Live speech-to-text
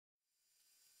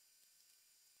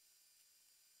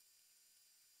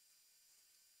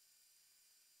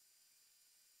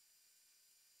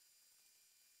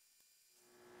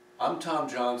I'm Tom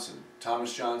Johnson,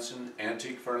 Thomas Johnson,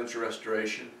 Antique Furniture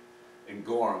Restoration in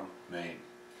Gorham, Maine.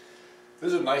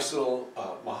 This is a nice little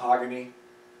mahogany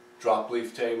drop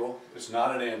leaf table. It's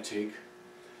not an antique.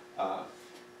 The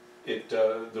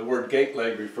word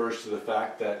Gateleg refers to the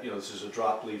fact that this is a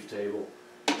drop leaf table,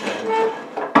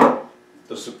 and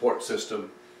the support system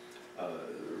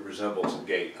resembles a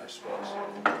gate, I suppose.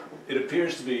 It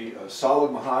appears to be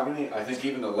solid mahogany. I think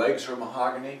even the legs are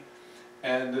mahogany.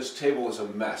 And this table is a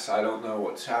mess. I don't know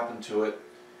what's happened to it.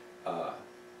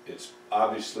 It's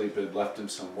obviously been left in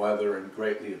some weather and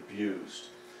greatly abused.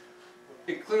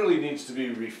 It clearly needs to be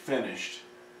refinished,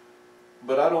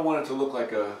 but I don't want it to look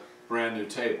like a brand new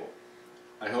table.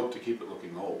 I hope to keep it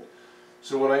looking old.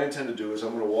 So what I intend to do is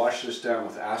I'm going to wash this down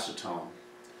with acetone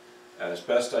as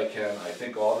best I can. I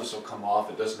think all this will come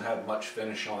off. It doesn't have much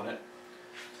finish on it.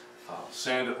 I'll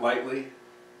sand it lightly,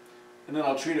 and then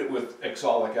I'll treat it with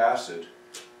oxalic acid,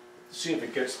 see if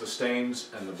it gets the stains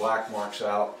and the black marks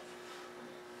out,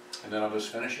 and then I'll just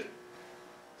finish it.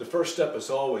 The first step, as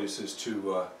always, is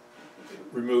to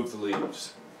remove the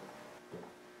leaves.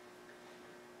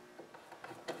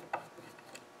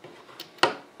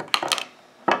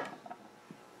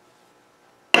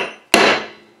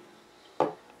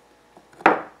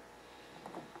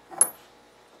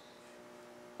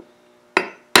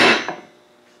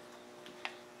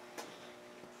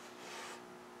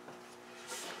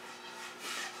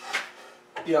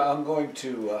 Yeah, I'm going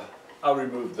to, I'll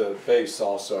remove the base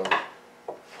also.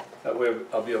 That way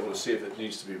I'll be able to see if it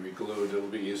needs to be re-glued. It'll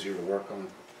be easier to work on.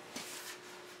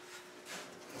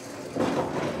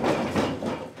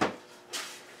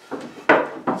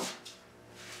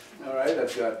 Alright,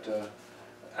 I've got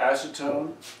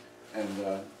acetone and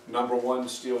 #1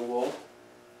 steel wool.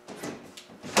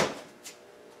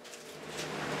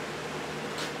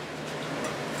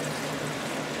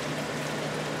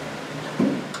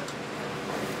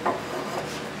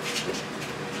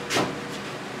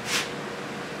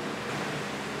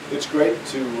 It's great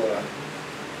to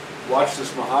watch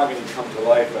this mahogany come to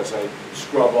life as I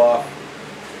scrub off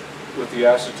with the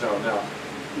acetone. Now,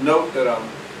 note that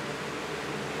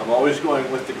I'm always going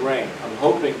with the grain. I'm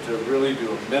hoping to really do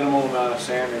a minimal amount of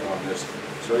sanding on this.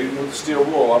 So even with the steel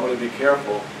wool, I'm going to be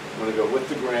careful. I'm going to go with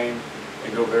the grain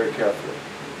and go very carefully.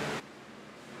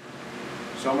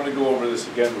 So I'm going to go over this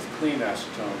again with clean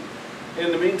acetone.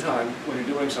 In the meantime, when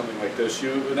you're doing something like this,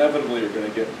 you inevitably are going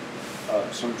to get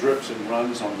some drips and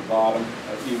runs on the bottom,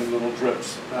 even little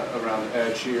drips around the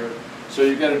edge here. So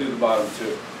you've got to do the bottom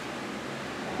too.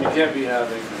 You can't be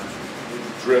having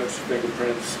drips,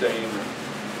 fingerprints, stain,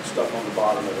 stuff on the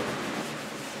bottom of it.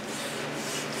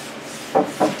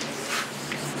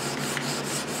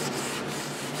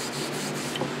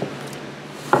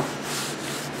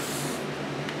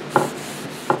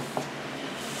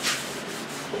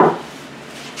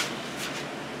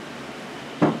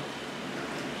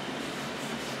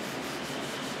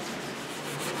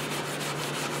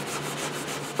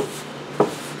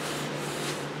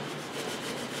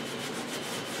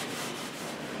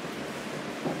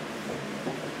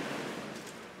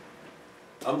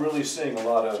 I'm really seeing a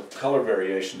lot of color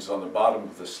variations on the bottom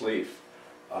of the sleeve.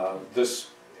 This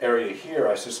area here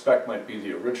I suspect might be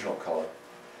the original color.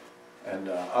 And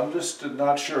I'm just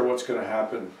not sure what's going to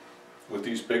happen with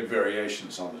these big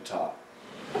variations on the top.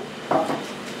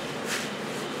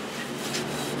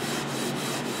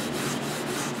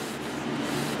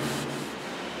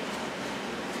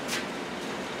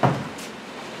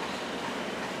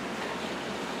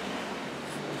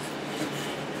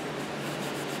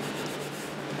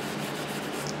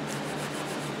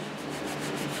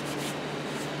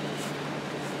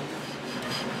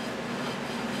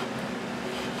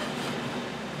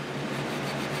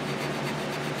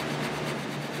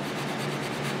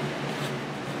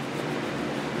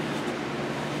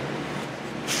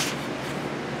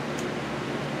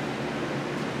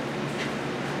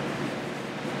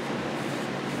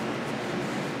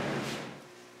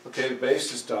 Okay, the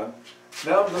base is done.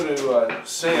 Now I'm going to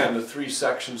sand the 3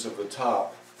 sections of the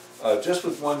top just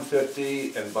with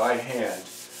 150 and by hand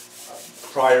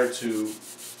prior to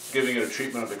giving it a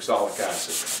treatment of oxalic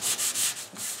acid.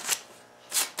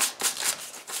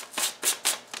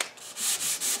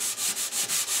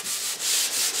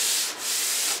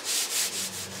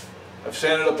 I've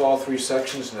sanded up all 3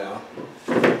 sections now,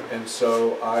 and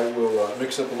so I will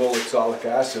mix up a little oxalic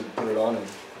acid, put it on, and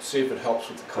see if it helps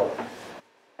with the color.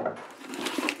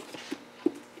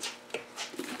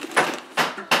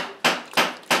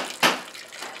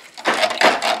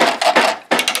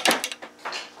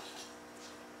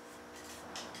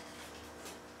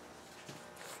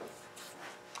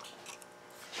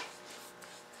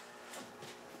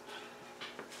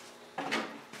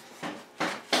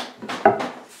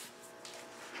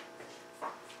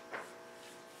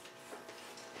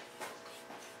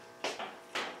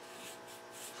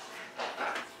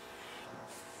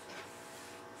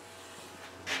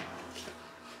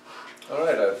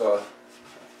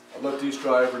 these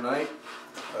dry overnight.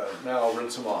 Now I'll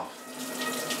rinse them off.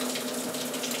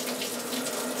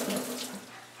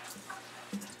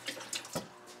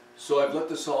 So I've let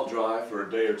this all dry for a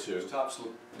day or two. Tops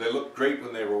they look great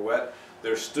when they were wet.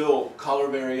 There's still color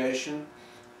variation,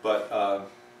 but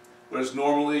whereas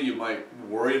normally you might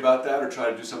worry about that or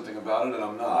try to do something about it, and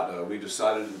I'm not. We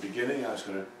decided at the beginning I was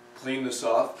going to clean this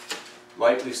off,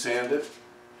 lightly sand it,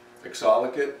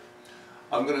 exolic it.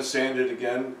 I'm going to sand it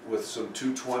again with some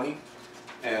 220,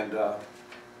 and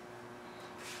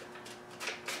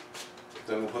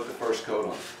then we'll put the first coat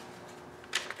on.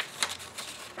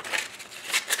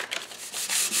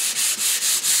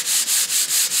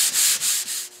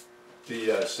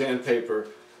 The sandpaper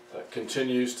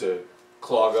continues to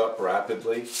clog up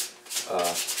rapidly,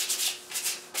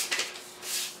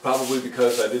 probably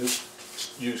because I didn't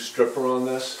use stripper on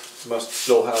this. It must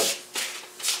still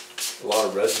have a lot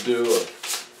of residue of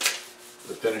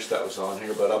the finish that was on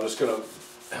here, but I'm just going to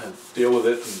deal with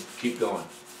it and keep going.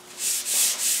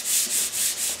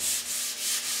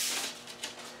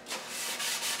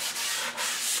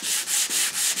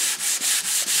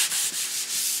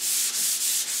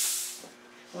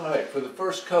 Alright, for the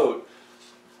first coat,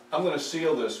 I'm going to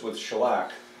seal this with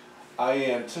shellac. I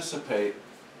anticipate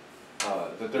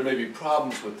that there may be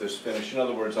problems with this finish. In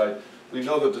other words, we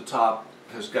know that the top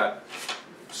has got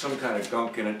some kind of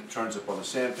gunk in it that turns up on the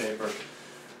sandpaper.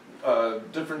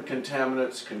 Different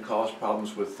contaminants can cause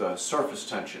problems with surface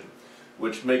tension,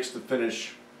 which makes the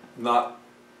finish not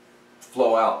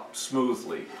flow out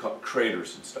smoothly,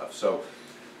 craters and stuff. So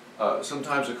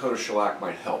sometimes a coat of shellac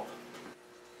might help.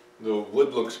 The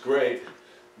wood looks great.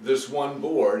 This one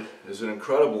board is an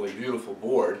incredibly beautiful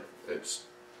board. It's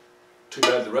too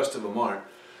bad the rest of them aren't.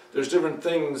 There's different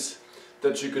things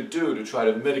that you could do to try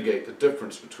to mitigate the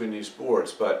difference between these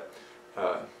boards, but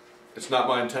it's not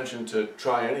my intention to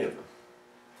try any of them.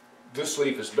 This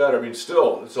leaf is better. I mean,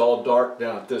 still, it's all dark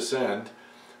down at this end,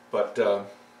 but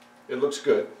it looks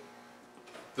good.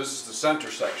 This is the center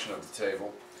section of the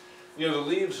table. You know, the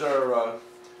leaves are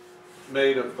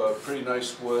made of pretty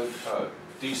nice wood,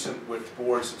 decent width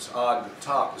boards. It's odd at the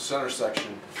top. The center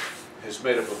section is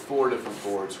made up of 4 different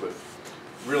boards with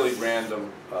really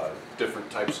random different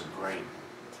types of grain.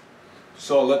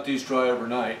 So I'll let these dry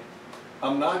overnight.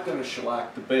 I'm not going to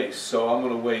shellac the base, so I'm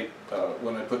going to wait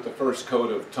when I put the first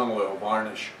coat of tung oil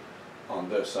varnish on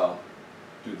this. I'll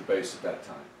do the base at that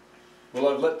time. Well,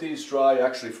 I've let these dry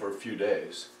actually for a few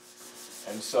days,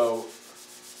 and so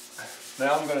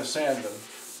now I'm going to sand them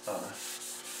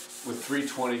with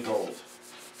 320 gold.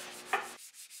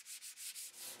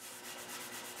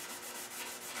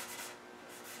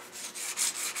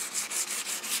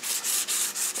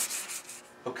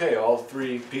 Okay, all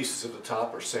 3 pieces of the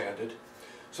top are sanded.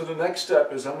 So the next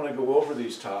step is I'm going to go over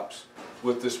these tops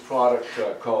with this product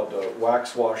called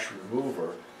Wax Wash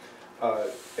Remover.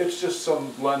 It's just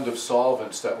some blend of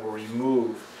solvents that will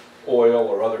remove oil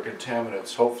or other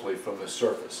contaminants, hopefully, from the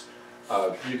surface.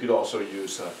 You could also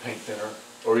use paint thinner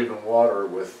or even water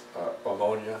with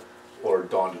ammonia or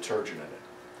Dawn detergent in it.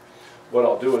 What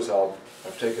I'll do is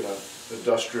I've taken an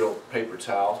industrial paper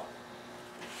towel.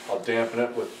 I'll dampen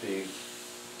it with the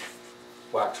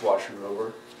wax wash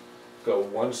remover. Go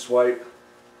one swipe,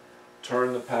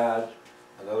 turn the pad,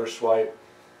 another swipe,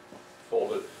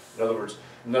 fold it. In other words,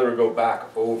 never go back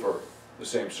over the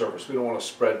same surface. We don't want to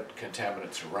spread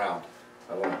contaminants around.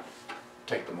 I want to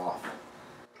take them off.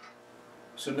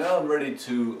 So now I'm ready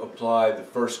to apply the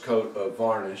first coat of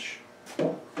varnish.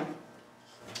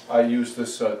 I use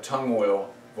this tung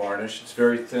oil varnish. It's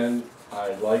very thin.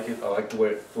 I like it. I like the way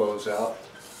it flows out.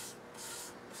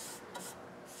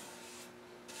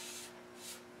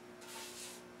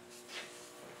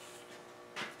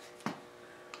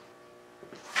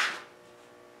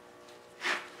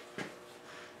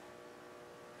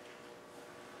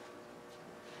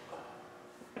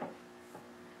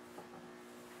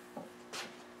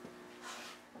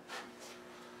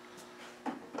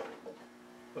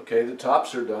 Okay, the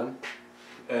tops are done,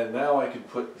 and now I can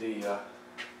put the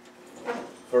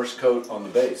first coat on the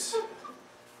base.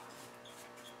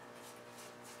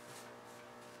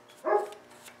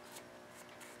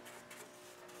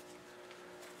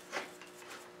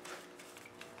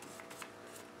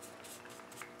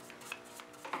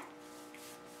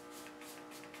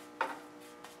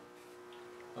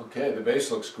 Okay, the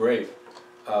base looks great.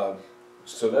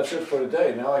 So that's it for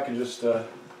today. Now I can just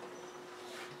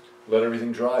let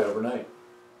everything dry overnight.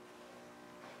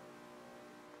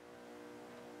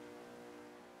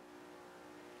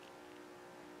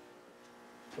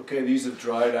 Okay, these have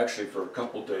dried actually for a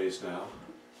couple days now.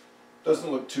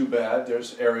 Doesn't look too bad.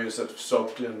 There's areas that have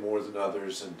soaked in more than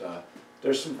others, and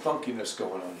there's some funkiness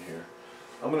going on here.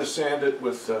 I'm going to sand it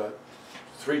with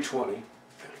 320,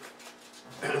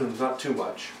 not too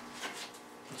much.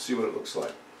 Let's see what it looks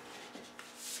like.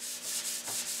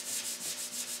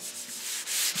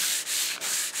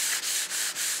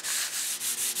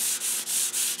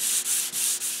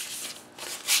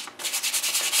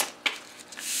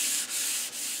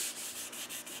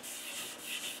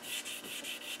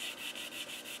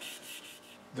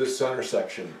 This center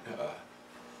section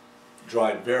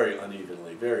dried very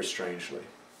unevenly, very strangely.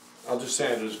 I'll just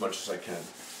sand it as much as I can.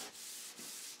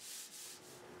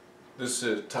 This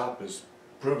top is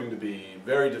proving to be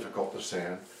very difficult to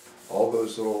sand. All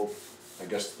those little, I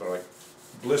guess they're like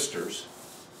blisters,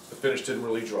 the finish didn't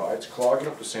really dry. It's clogging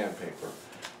up the sandpaper.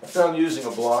 I found using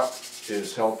a block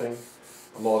is helping.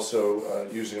 I'm also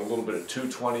using a little bit of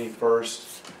 220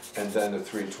 first and then the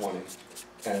 320.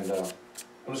 And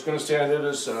I'm just going to sand it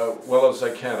as well as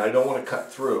I can. I don't want to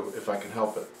cut through if I can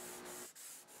help it.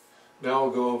 Now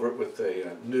I'll go over it with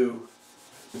a new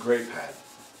gray pad.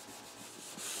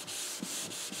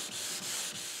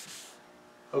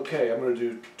 Okay, I'm going to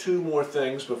do two more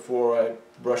things before I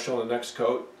brush on the next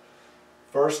coat.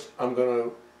 First, I'm going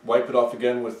to wipe it off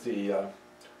again with the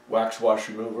wax wash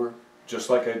remover, just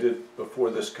like I did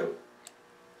before this coat.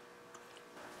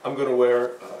 I'm going to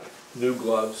wear new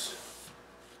gloves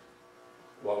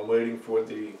while I'm waiting for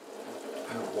the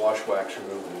wash wax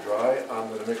remover to dry. I'm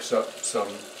going to mix up some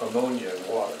ammonia and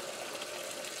water.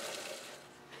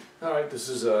 Alright, this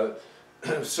is a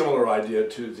similar idea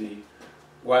to the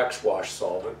wax wash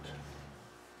solvent.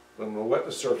 I'm going to wet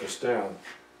the surface down.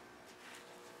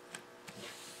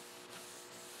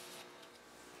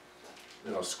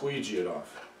 And I'll squeegee it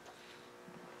off.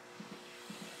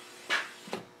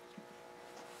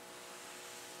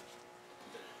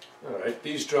 Alright,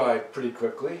 these dry pretty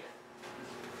quickly.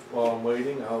 While I'm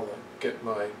waiting, I'll get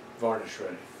my varnish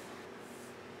ready.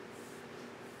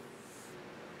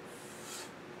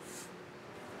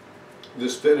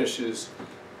 This finish is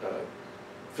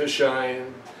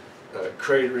fisheye,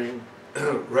 cratering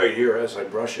right here as I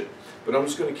brush it. But I'm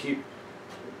just going to keep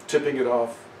tipping it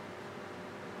off.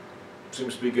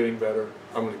 Seems to be getting better.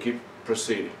 I'm going to keep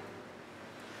proceeding.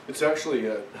 It's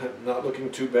actually not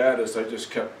looking too bad as I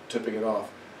just kept tipping it off.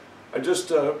 I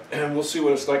just, and we'll see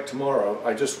what it's like tomorrow,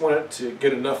 I just want it to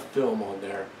get enough film on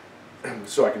there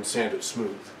so I can sand it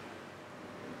smooth.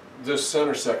 This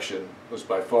center section was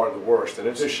by far the worst, and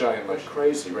it's just shining like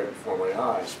crazy right before my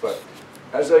eyes, but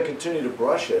as I continue to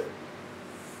brush it,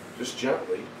 just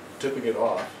gently, tipping it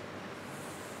off,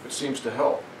 it seems to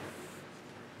help.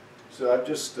 So I've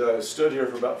just stood here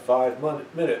for about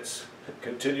 5 minutes,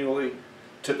 continually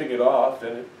tipping it off,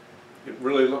 and it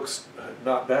really looks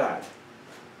not bad.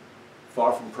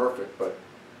 Far from perfect, but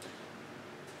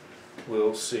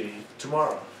we'll see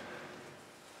tomorrow.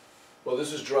 Well,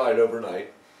 this is dried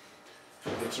overnight.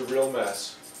 It's a real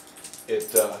mess. I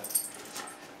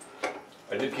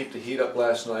did keep the heat up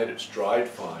last night. It's dried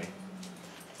fine,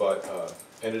 but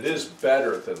and it is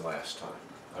better than last time.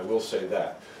 I will say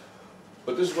that.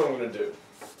 But this is what I'm going to do.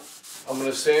 I'm going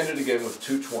to sand it again with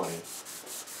 220.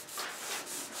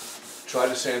 Try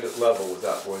to sand it level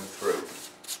without going through.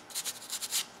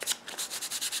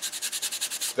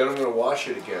 Then I'm going to wash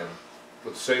it again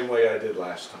the same way I did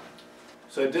last time.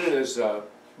 So I did it as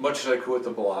much as I could with the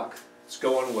block. It's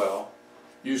going well.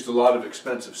 Used a lot of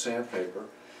expensive sandpaper.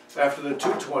 After the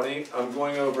 220, I'm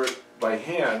going over it by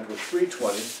hand with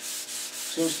 320.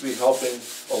 Seems to be helping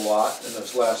a lot in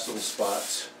those last little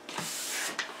spots.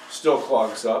 Still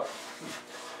clogs up.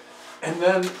 And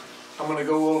then I'm going to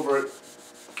go over it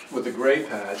with the gray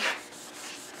pad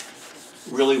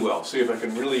really well. See if I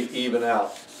can really even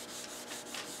out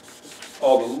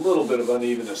all the little bit of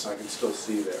unevenness I can still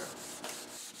see there.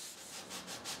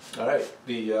 Alright,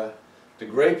 the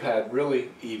gray pad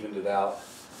really evened it out.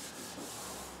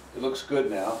 It looks good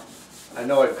now. I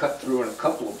know I cut through in a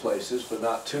couple of places, but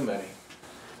not too many.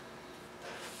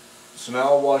 So now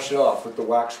I'll wash it off with the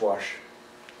wax wash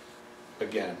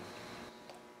again.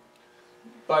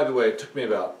 By the way, it took me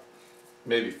about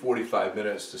maybe 45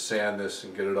 minutes to sand this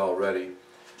and get it all ready.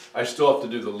 I still have to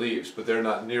do the leaves, but they're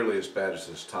not nearly as bad as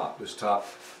this top. This top,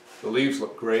 the leaves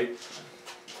look great.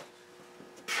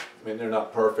 I mean, they're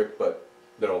not perfect, but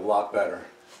they're a lot better.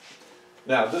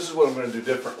 Now, this is what I'm going to do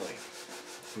differently.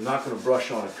 I'm not going to brush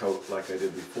on a coat like I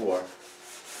did before.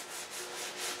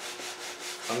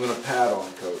 I'm going to pad on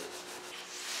a coat.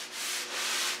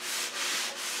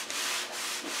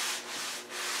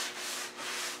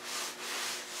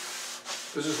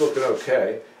 This is looking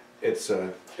okay.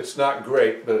 It's not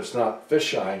great, but it's not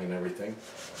fish eyeing and everything.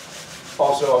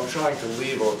 Also, I'm trying to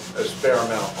leave a fair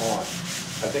amount on.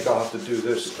 I think I'll have to do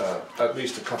this at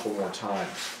least a couple more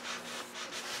times.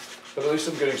 But at least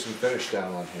I'm getting some finish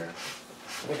down on here.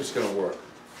 I think it's going to work.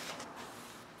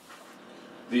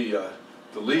 The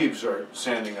leaves are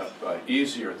sanding up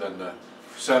easier than the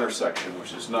center section,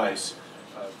 which is nice.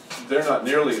 They're not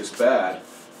nearly as bad,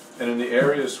 and in the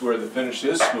areas where the finish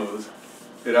is smooth,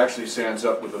 it actually sands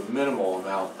up with a minimal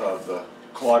amount of the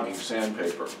clogging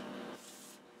sandpaper.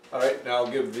 Alright, now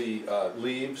I'll give the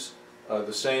leaves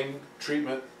the same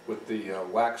treatment with the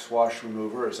wax wash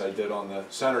remover as I did on the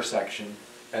center section,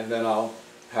 and then I'll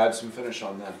pad some finish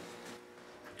on them.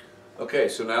 Okay,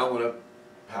 so now I'm going to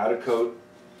pad a coat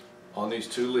on these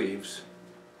two leaves,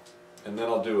 and then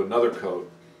I'll do another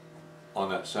coat on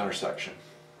that center section.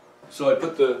 So I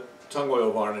put the tung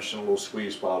oil varnish in a little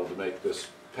squeeze bottle to make this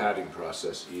padding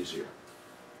process easier.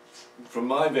 From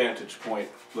my vantage point,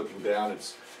 looking down,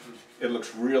 it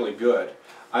looks really good.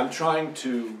 I'm trying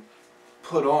to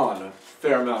put on a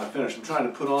fair amount of finish. I'm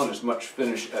trying to put on as much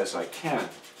finish as I can.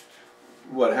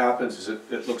 What happens is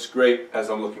it looks great as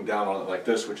I'm looking down on it like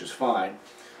this, which is fine.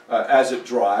 As it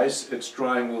dries, it's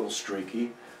drying a little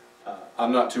streaky.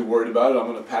 I'm not too worried about it. I'm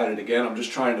going to pat it again. I'm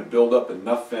just trying to build up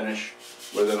enough finish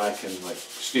where then I can like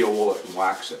steel wool it and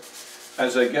wax it.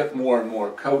 As I get more and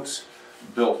more coats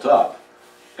built up,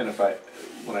 and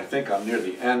when I think I'm near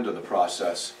the end of the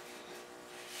process,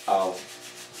 I'll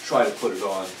try to put it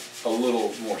on a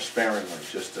little more sparingly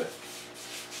just to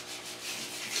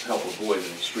help avoid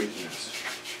any streakiness.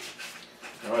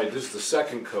 Alright, this is the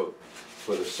second coat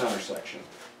for the center section.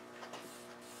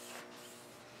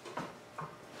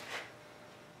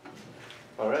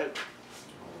 Alright,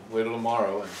 wait till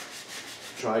tomorrow and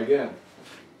try again.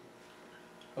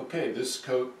 Okay, this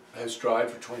coat has dried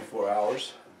for 24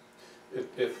 hours.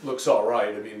 It looks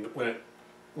alright. I mean, when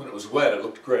it was wet, it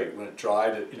looked great. When it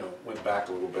dried, it went back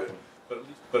a little bit.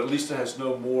 But at least it has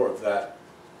no more of that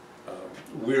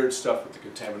weird stuff with the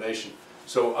contamination.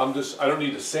 So I don't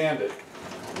need to sand it.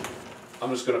 I'm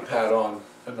just going to pat on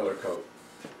another coat.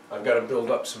 I've got to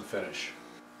build up some finish.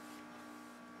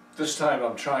 This time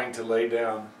I'm trying to lay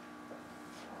down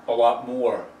a lot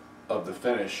more of the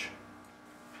finish.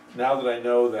 Now that I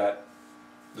know that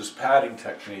this padding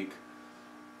technique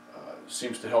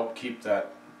seems to help keep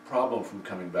that problem from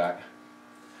coming back,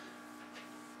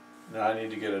 now I need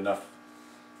to get enough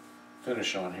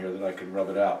finish on here that I can rub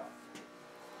it out.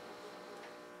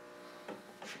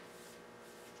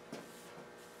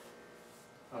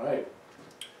 Alright,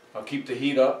 I'll keep the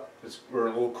heat up. We're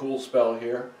in a little cool spell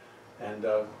here, and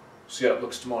see how it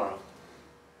looks tomorrow.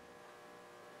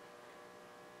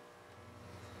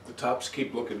 The tops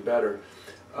keep looking better.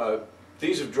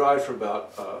 These have dried for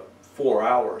about 4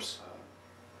 hours,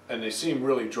 and they seem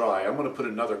really dry. I'm going to put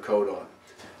another coat on,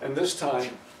 and this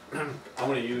time I'm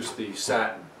going to use the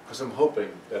satin because I'm hoping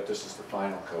that this is the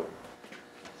final coat.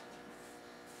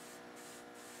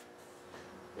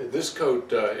 This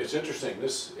coat, it's interesting.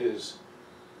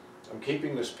 I'm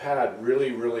keeping this pad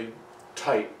really, really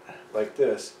tight like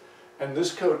this, and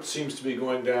this coat seems to be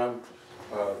going down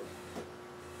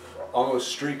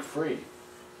almost streak-free.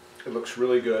 It looks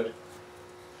really good.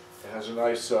 It has a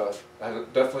nice,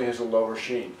 definitely has a lower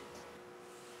sheen.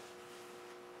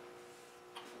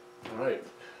 Alright,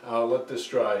 I'll let this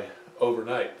dry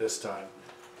overnight this time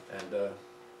and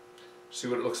see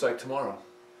what it looks like tomorrow.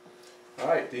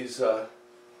 Alright, these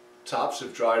tops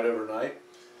have dried overnight.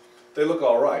 They look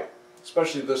alright,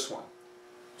 especially this one.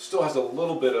 Still has a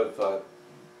little bit of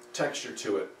texture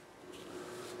to it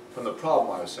from the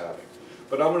problem I was having.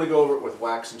 But I'm going to go over it with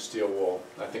wax and steel wool.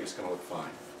 I think it's going to look fine.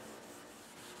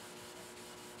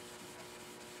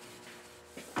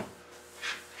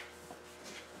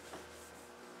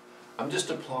 I'm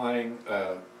just applying,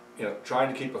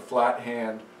 trying to keep a flat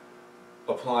hand,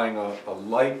 applying a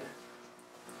light,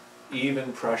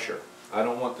 even pressure. I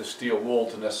don't want the steel wool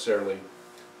to necessarily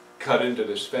cut into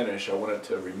this finish. I want it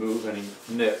to remove any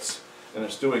nits, and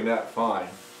it's doing that fine.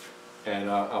 And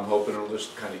I'm hoping it'll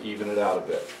just kind of even it out a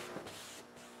bit.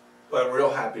 But I'm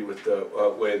real happy with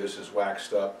the way this is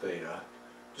waxed up. The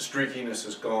streakiness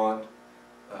is gone.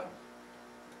 The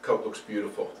coat looks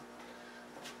beautiful.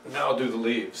 Now I'll do the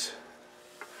leaves.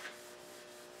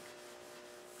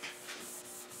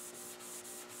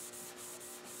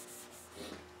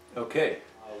 Okay,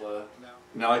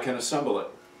 now I can assemble it.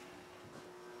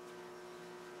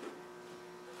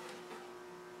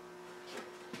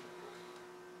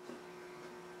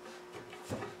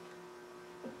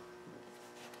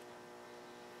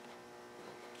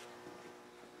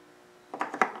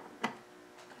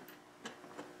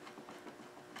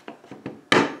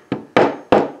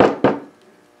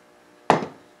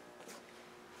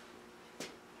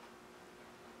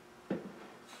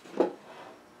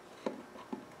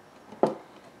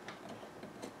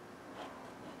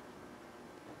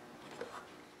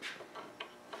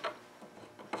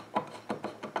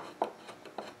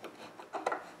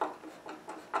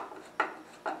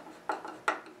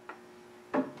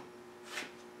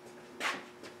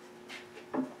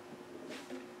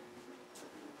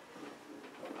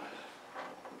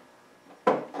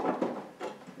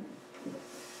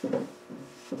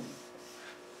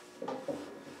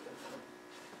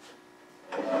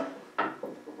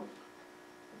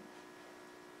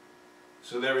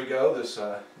 So there we go, this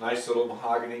nice little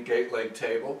mahogany Gateleg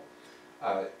table.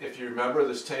 If you remember,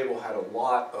 this table had a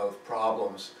lot of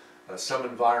problems, some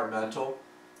environmental.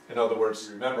 In other words,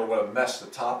 remember what a mess the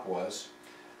top was,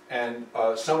 and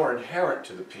some were inherent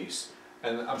to the piece.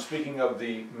 And I'm speaking of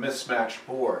the mismatched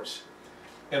boards.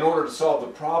 In order to solve the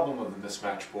problem of the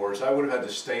mismatched boards, I would have had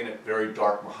to stain it very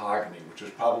dark mahogany, which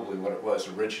is probably what it was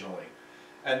originally.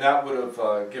 And that would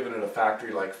have given it a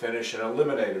factory-like finish and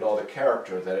eliminated all the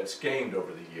character that it's gained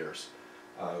over the years.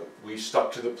 We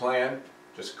stuck to the plan,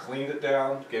 just cleaned it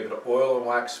down, gave it an oil and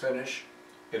wax finish.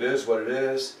 It is what it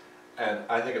is, and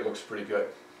I think it looks pretty good.